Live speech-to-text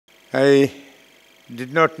I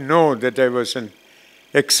did not know that I was an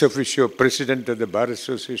ex officio president of the Bar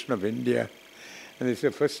Association of India, and it's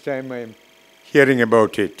the first time I am hearing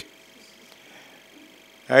about it.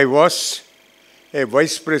 I was a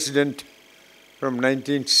vice president from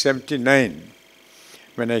 1979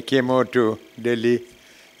 when I came over to Delhi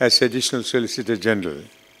as Additional Solicitor General.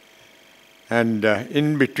 And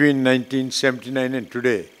in between 1979 and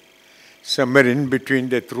today, somewhere in between,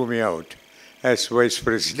 they threw me out as vice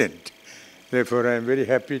president. Therefore, I am very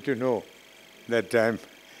happy to know that I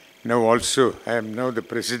am now the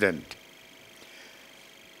president.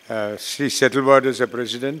 Sri Settlewad is a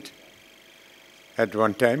president at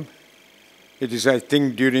one time. It is, I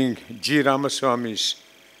think, during G. Ramaswamy's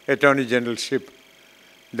Attorney Generalship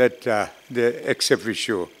that the ex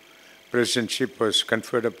officio presidentship was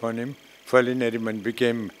conferred upon him. Fali Nariman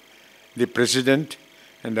became the president,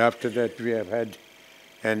 and after that we have had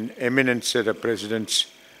an eminent set of presidents,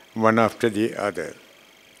 one after the other.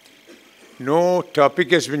 No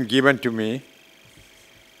topic has been given to me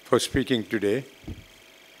for speaking today,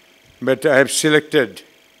 but I have selected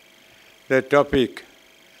the topic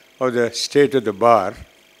of the state of the bar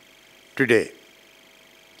today.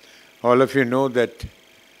 All of you know that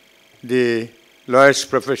the lawyer's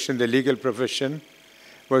profession, the legal profession,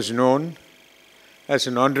 was known as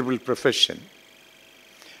an honorable profession,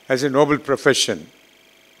 as a noble profession.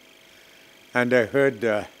 And I heard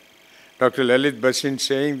Dr. Lalit Basin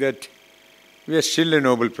saying that we are still a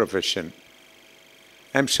noble profession.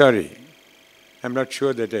 I'm sorry. I'm not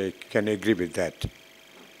sure that I can agree with that.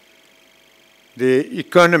 The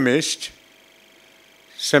Economist,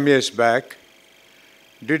 some years back,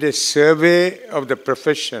 did a survey of the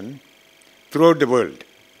profession throughout the world.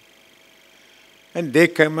 And they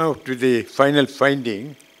came out with the final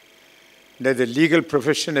finding that the legal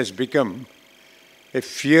profession has become a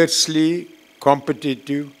fiercely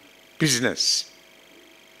competitive business.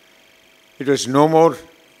 It was no more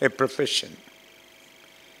a profession.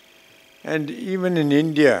 And even in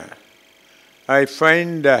India, I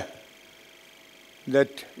find that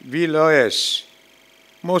we lawyers,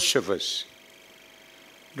 most of us,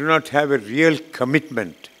 do not have a real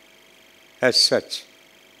commitment as such.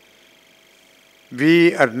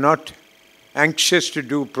 We are not anxious to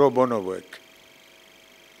do pro bono work.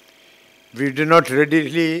 We do not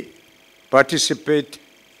readily participate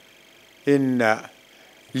in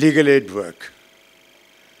legal aid work.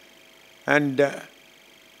 And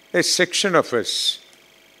a section of us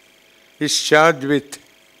is charged with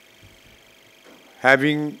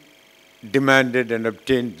having demanded and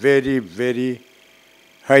obtained very, very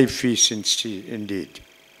high fees indeed.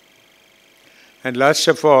 And last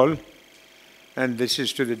of all, and this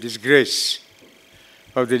is to the disgrace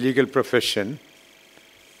of the legal profession,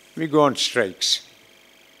 we go on strikes.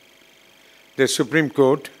 The Supreme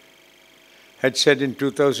Court had said in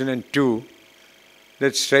 2002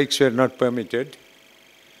 that strikes were not permitted.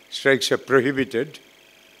 Strikes are prohibited,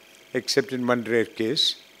 except in one rare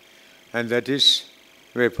case, and that is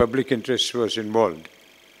where public interest was involved.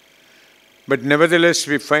 But nevertheless,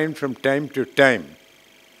 we find from time to time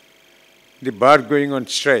the bar going on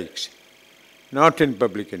strikes, not in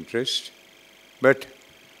public interest, but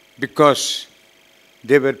because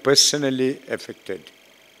they were personally affected.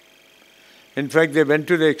 In fact, they went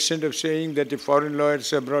to the extent of saying that if foreign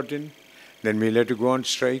lawyers are brought in, then we'll have to go on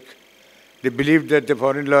strike. They believed that the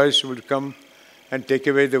foreign lawyers would come and take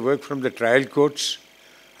away the work from the trial courts.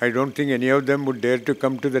 I don't think any of them would dare to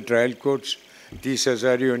come to the trial courts, T.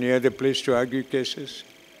 Hazari or any other place to argue cases.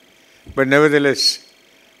 But nevertheless,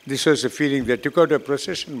 this was a feeling. They took out a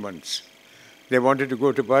procession once. They wanted to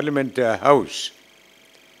go to Parliament House.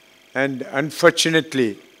 And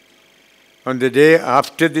unfortunately, on the day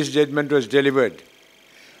after this judgment was delivered,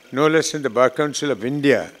 no less than the Bar Council of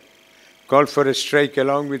India called for a strike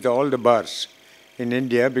along with all the bars in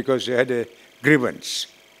India because they had a grievance.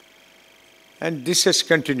 And this has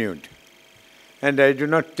continued. And I do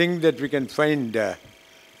not think that we can find an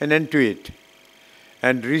end to it.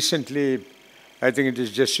 And recently, I think it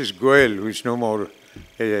is Justice Goyal, who is no more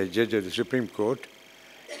a judge of the Supreme Court,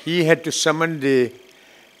 he had to summon the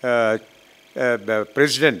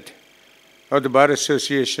president of the Bar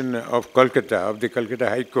Association of Kolkata, of the Kolkata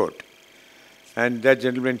High Court. And that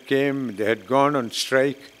gentleman came, they had gone on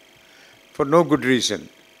strike for no good reason.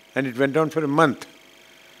 And it went on for a month.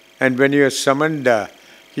 And when he was summoned,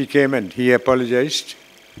 he came and he apologized.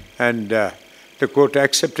 And the court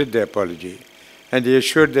accepted the apology. And he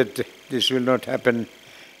assured that this will not happen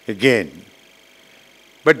again.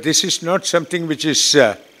 But this is not something which is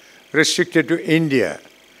restricted to India.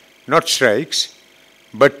 Not strikes,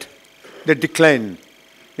 but the decline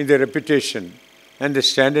in the reputation and the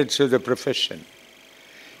standards of the profession.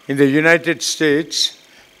 In the United States,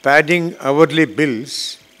 padding hourly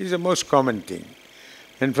bills is the most common thing.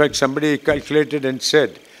 In fact, somebody calculated and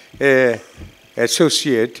said an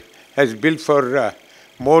associate has billed for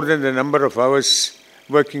more than the number of hours,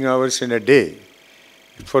 working hours in a day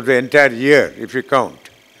for the entire year, if you count.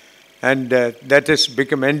 And that has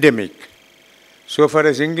become endemic. So far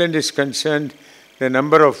as England is concerned, the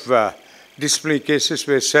number of disciplinary cases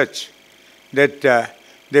were such that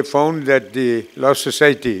they found that the Law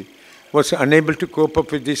Society was unable to cope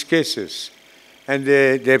up with these cases. And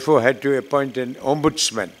they therefore had to appoint an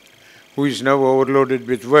ombudsman who is now overloaded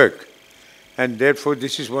with work. And therefore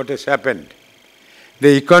this is what has happened.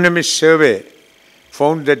 The Economist survey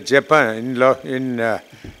found that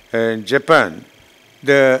in Japan,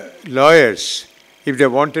 the lawyers, if they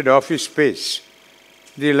wanted office space,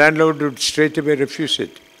 the landlord would straight away refuse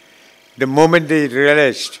it. The moment they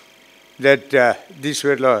realized that these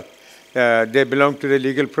were they belonged to the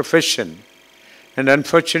legal profession. And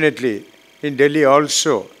unfortunately, in Delhi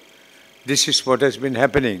also, this is what has been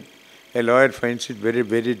happening. A lawyer finds it very,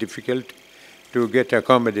 very difficult to get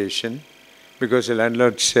accommodation because the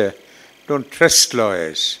landlords don't trust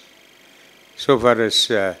lawyers. So far as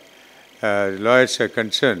lawyers are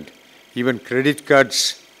concerned, even credit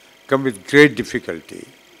cards come with great difficulty.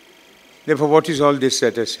 Therefore, what is all this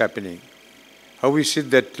that is happening? How is it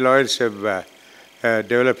that lawyers have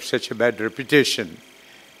developed such a bad reputation?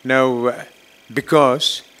 Now,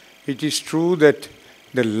 because it is true that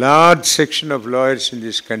the large section of lawyers in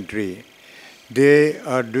this country, they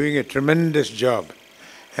are doing a tremendous job,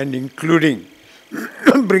 and including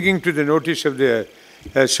bringing to the notice of the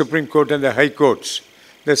Supreme Court and the High Courts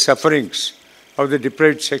the sufferings of the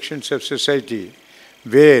deprived sections of society,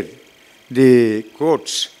 where the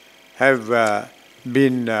courts have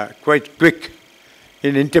been quite quick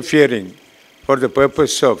in interfering for the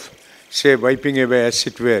purpose of, say, wiping away, as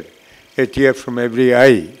it were, a tear from every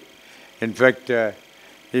eye. In fact,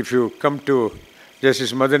 if you come to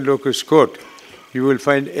Justice Madan Loku's court, you will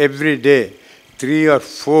find every day 3 or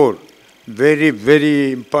 4 very,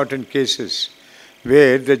 very important cases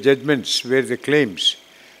where the judgments, where the claims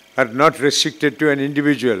are not restricted to an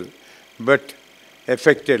individual, but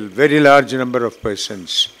affect a very large number of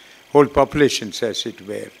persons, whole populations, as it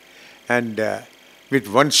were. And with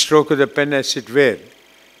one stroke of the pen, as it were,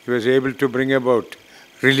 he was able to bring about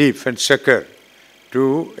relief and succor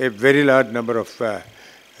to a very large number of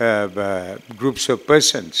groups of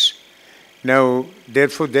persons. Now,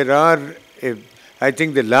 therefore, there are, I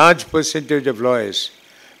think, the large percentage of lawyers,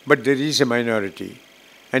 but there is a minority.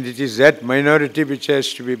 And it is that minority which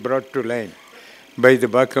has to be brought to line by the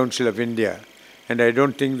Bar Council of India. And I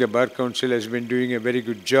don't think the Bar Council has been doing a very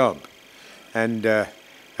good job. And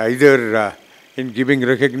either in giving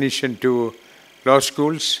recognition to law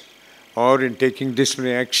schools or in taking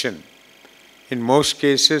disciplinary action. In most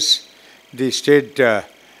cases, the State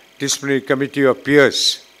Disciplinary Committee of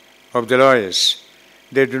Peers of the lawyers,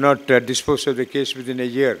 they do not dispose of the case within a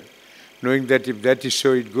year, knowing that if that is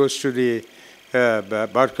so, it goes to the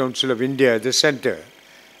Bar Council of India, the center.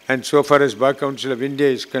 And so far as Bar Council of India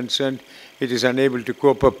is concerned, it is unable to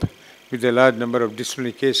cope up with a large number of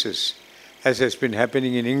disciplinary cases, as has been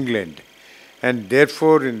happening in England. And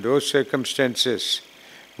therefore, in those circumstances,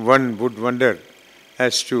 one would wonder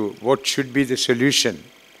as to what should be the solution.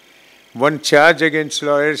 One charge against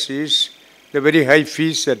lawyers is the very high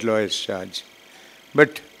fees that lawyers charge.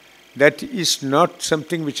 But that is not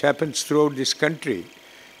something which happens throughout this country,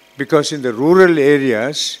 because in the rural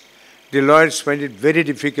areas, the lawyers find it very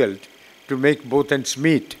difficult to make both ends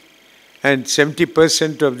meet. And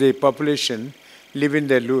 70% of the population live in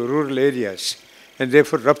the rural areas. And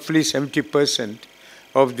therefore, roughly 70%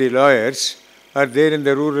 of the lawyers are there in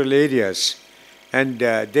the rural areas. And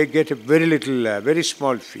they get a very little, very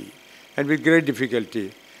small fee. And with great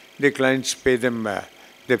difficulty, the clients pay them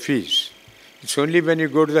the fees. It's only when you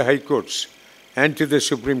go to the High Courts and to the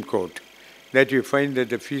Supreme Court that you find that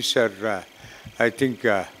the fees are, I think,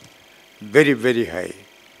 very, very high.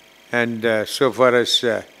 And so far as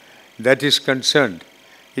that is concerned,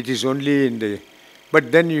 it is only in the...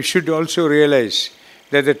 But then you should also realize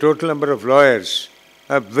that the total number of lawyers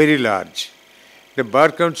are very large. The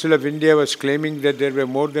Bar Council of India was claiming that there were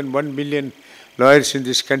more than 1 million lawyers in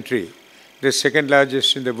this country, the second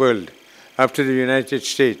largest in the world after the United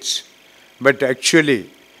States. But actually,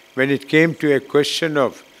 when it came to a question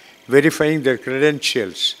of verifying their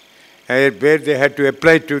credentials, where they had to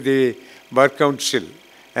apply to the Bar Council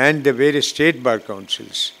and the various state bar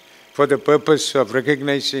councils for the purpose of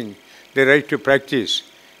recognizing the right to practice,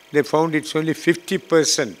 they found it's only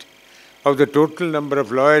 50% of the total number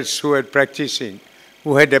of lawyers who are practicing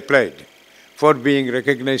who had applied for being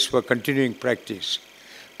recognized for continuing practice.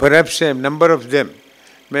 Perhaps a number of them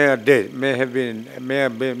may are dead,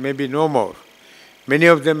 maybe no more. Many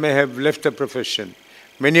of them may have left the profession.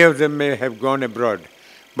 Many of them may have gone abroad.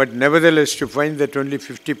 But nevertheless, to find that only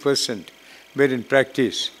 50% were in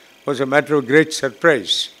practice was a matter of great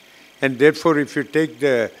surprise. And therefore, if you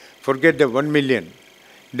forget the 1 million,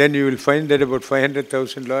 then you will find that about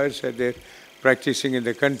 500,000 lawyers are there practicing in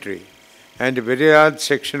the country. And a very large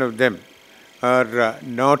section of them are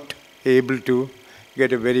not able to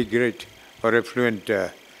get a very great or affluent.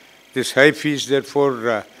 This high fees,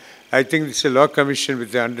 therefore, I think it's a law commission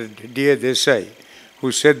with under D.A. Desai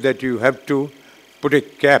who said that you have to put a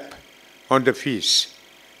cap on the fees.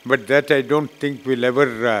 But that I don't think will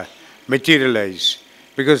ever materialize,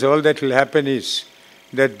 because all that will happen is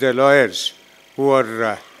that the lawyers who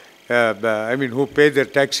are, who pay their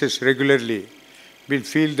taxes regularly will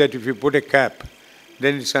feel that if you put a cap,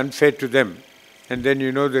 then it's unfair to them. And then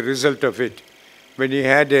you know the result of it. When you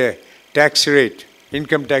had a tax rate,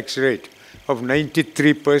 income tax rate of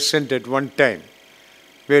 93% at one time,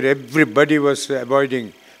 where everybody was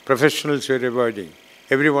avoiding, professionals were avoiding,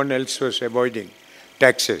 everyone else was avoiding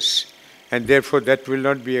taxes, and therefore that will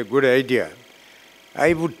not be a good idea.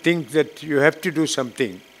 I would think that you have to do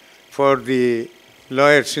something for the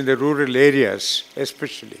lawyers in the rural areas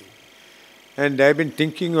especially. And I've been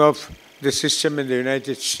thinking of the system in the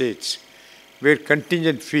United States where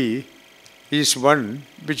contingent fee is one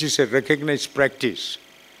which is a recognized practice,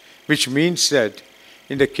 which means that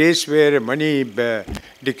in the case where a money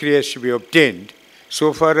decree has to be obtained,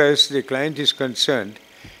 so far as the client is concerned,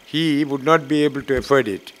 he would not be able to afford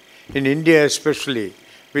it. In India especially,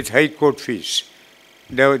 with high court fees.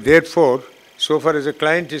 Now, therefore, so far as a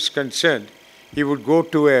client is concerned, he would go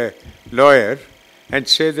to a lawyer and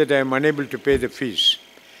say that I am unable to pay the fees.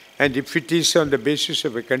 And if it is on the basis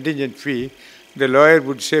of a contingent fee, the lawyer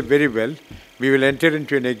would say, very well, we will enter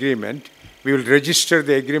into an agreement, we will register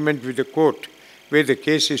the agreement with the court where the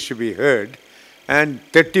case is to be heard, and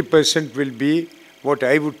 30% will be what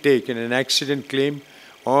I would take in an accident claim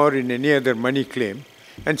or in any other money claim,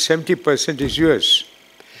 and 70% is yours.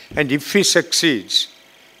 And if he succeeds,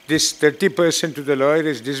 this 30% to the lawyer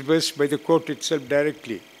is disbursed by the court itself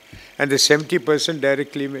directly, and the 70%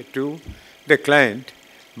 directly to the client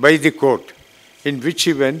by the court, in which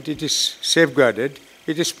event it is safeguarded,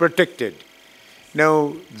 it is protected.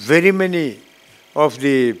 Now, very many of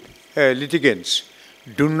the litigants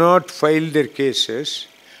do not file their cases,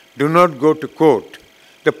 do not go to court,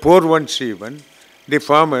 the poor ones even, the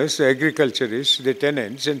farmers, the agriculturists, the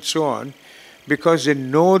tenants, and so on, because they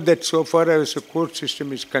know that so far as the court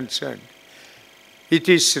system is concerned, it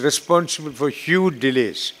is responsible for huge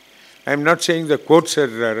delays. I am not saying the courts are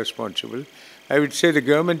responsible. I would say the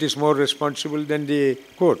government is more responsible than the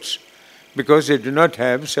courts, because they do not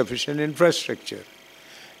have sufficient infrastructure.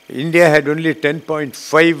 India had only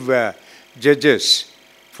 10.5 judges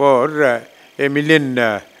for a million,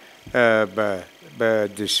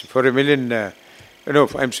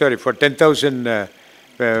 for 10,000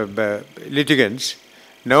 litigants.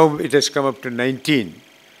 Now it has come up to 19.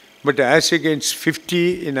 But as against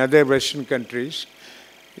 50 in other Western countries,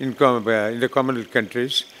 in the Commonwealth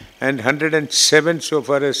countries, and 107 so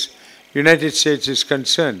far as United States is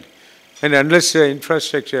concerned. And unless the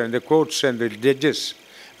infrastructure and the courts and the judges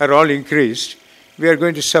are all increased, we are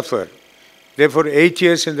going to suffer. Therefore, 8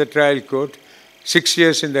 years in the trial court, 6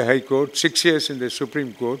 years in the High Court, 6 years in the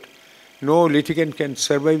Supreme Court. No litigant can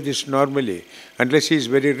survive this normally unless he is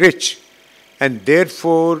very rich. And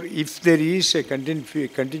therefore, if there is a contingent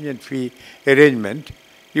fee arrangement,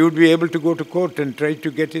 he would be able to go to court and try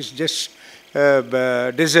to get his just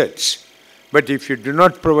deserts. But if you do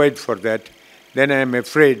not provide for that, then I am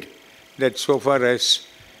afraid that so far as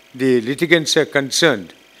the litigants are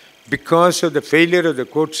concerned, because of the failure of the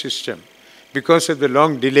court system, because of the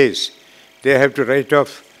long delays, they have to write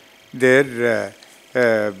off their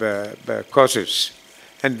causes.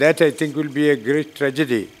 And that, I think, will be a great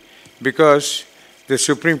tragedy, because the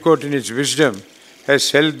Supreme Court, in its wisdom,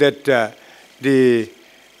 has held that the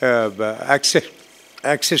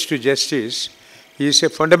access to justice is a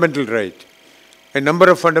fundamental right. A number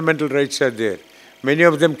of fundamental rights are there. Many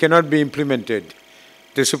of them cannot be implemented.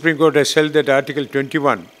 The Supreme Court has held that Article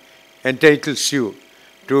 21 entitles you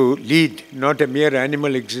to lead not a mere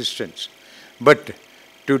animal existence, but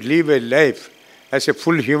to live a life as a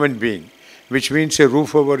full human being, which means a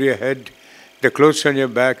roof over your head, the clothes on your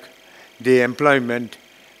back, the employment,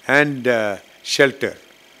 and shelter.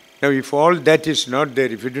 Now, if all that is not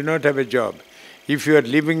there, if you do not have a job, if you are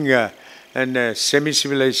living in a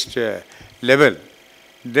semi-civilized level,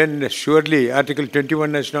 then surely Article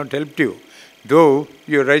 21 has not helped you, though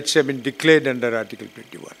your rights have been declared under Article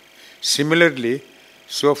 21. Similarly,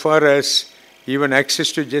 so far as even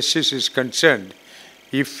access to justice is concerned,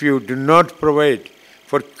 if you do not provide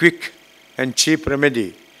for quick and cheap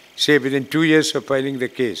remedy, say within 2 years of filing the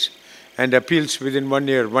case, and appeals within 1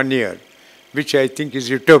 year, which I think is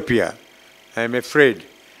utopia, I am afraid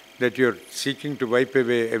that you're seeking to wipe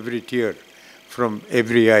away every tear from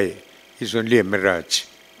every eye is only a mirage.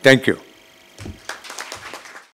 Thank you.